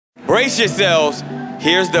brace yourselves.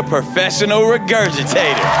 Here's the professional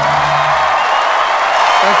regurgitator.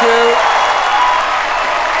 Thank you.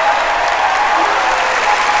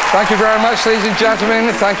 Thank you very much, ladies and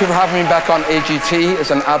gentlemen. Thank you for having me back on AGT. It's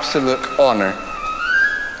an absolute honor.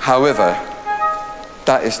 However,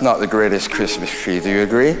 that is not the greatest Christmas tree. Do you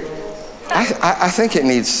agree? I think it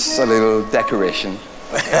needs a little decoration.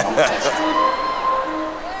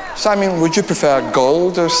 Simon, would you prefer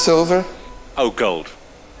gold or silver? Oh, gold.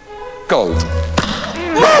 Gold.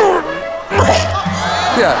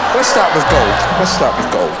 Yeah, let's start with gold. Let's start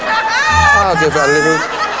with gold. I'll give it a little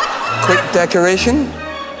quick decoration.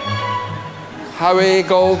 Howie,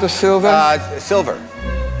 gold or silver? Silver.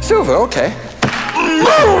 Silver, okay.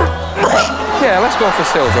 Yeah, let's go for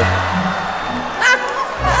silver.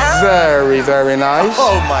 Very, very nice.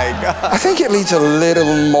 Oh my God. I think it needs a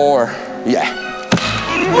little more. Yeah.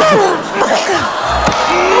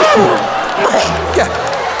 Yeah,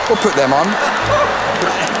 we'll put them on.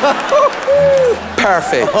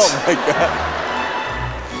 Perfect. Oh my God.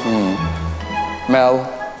 Mel,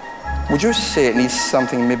 would you say it needs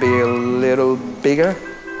something maybe a little bigger?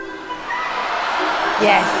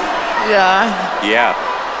 Yes. Yeah. Yeah.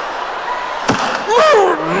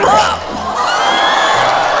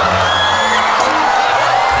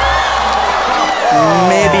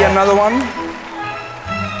 Maybe another one?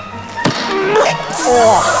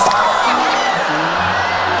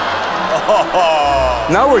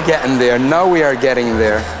 Now we're getting there. Now we are getting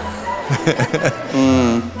there.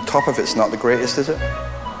 Top of it's not the greatest, is it?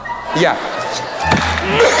 Yeah.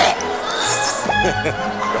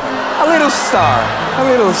 A little star. A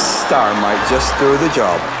little star might just do the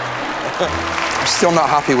job. I'm still not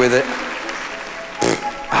happy with it.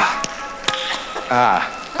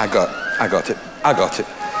 I got it. I got it.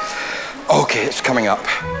 Okay, it's coming up.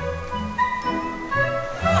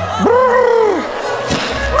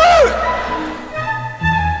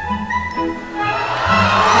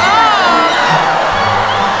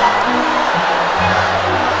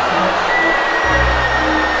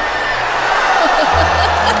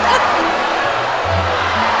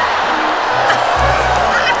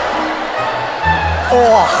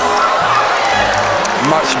 Oh,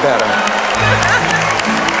 much better.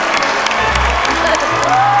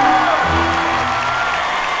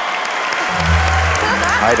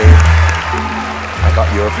 Hi, Dave. I got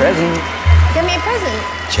you a present. Give me a present.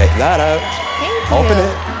 Check that out. Thank you. Open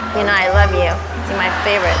it. You know, I love you. You're my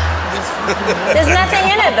favorite. There's nothing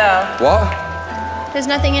in it, though. What? There's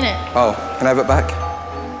nothing in it. Oh, can I have it back?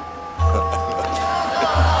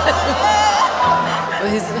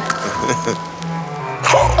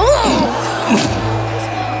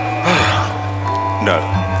 No.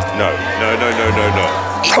 No. No, no, no, no, no.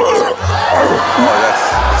 Oh,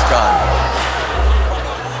 it's gone.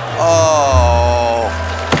 Oh.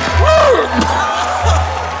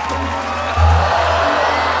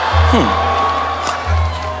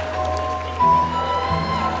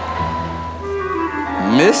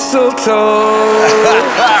 Mistletoe.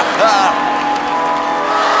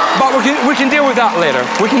 But we can deal with that later.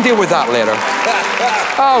 We can deal with that later.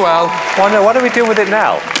 Oh well. Why don't we deal with it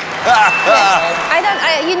now?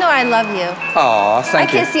 You know I love you. Oh,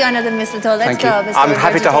 thank you. I kiss you under the mistletoe. Let's Thank you. go, Mr. I'm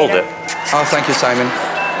happy to hold it. Oh, thank you, Simon.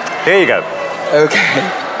 Here you go. Okay.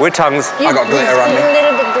 With tongues. I got glitter on me. A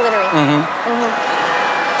little bit glittery.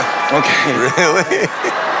 Okay. Really?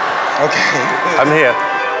 Okay. I'm here.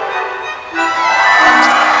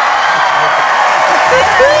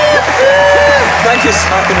 Thank you,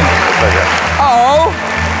 Simon. Pleasure. Oh,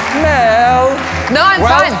 Mel. No, I'm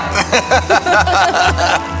fine.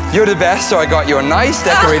 You're the best, so I got you a nice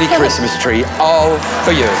decorated Christmas tree, all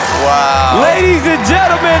for you. Wow. Ladies and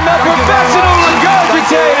gentlemen, the professional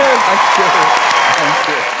regurgitator. Thank you.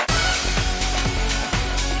 Thank you.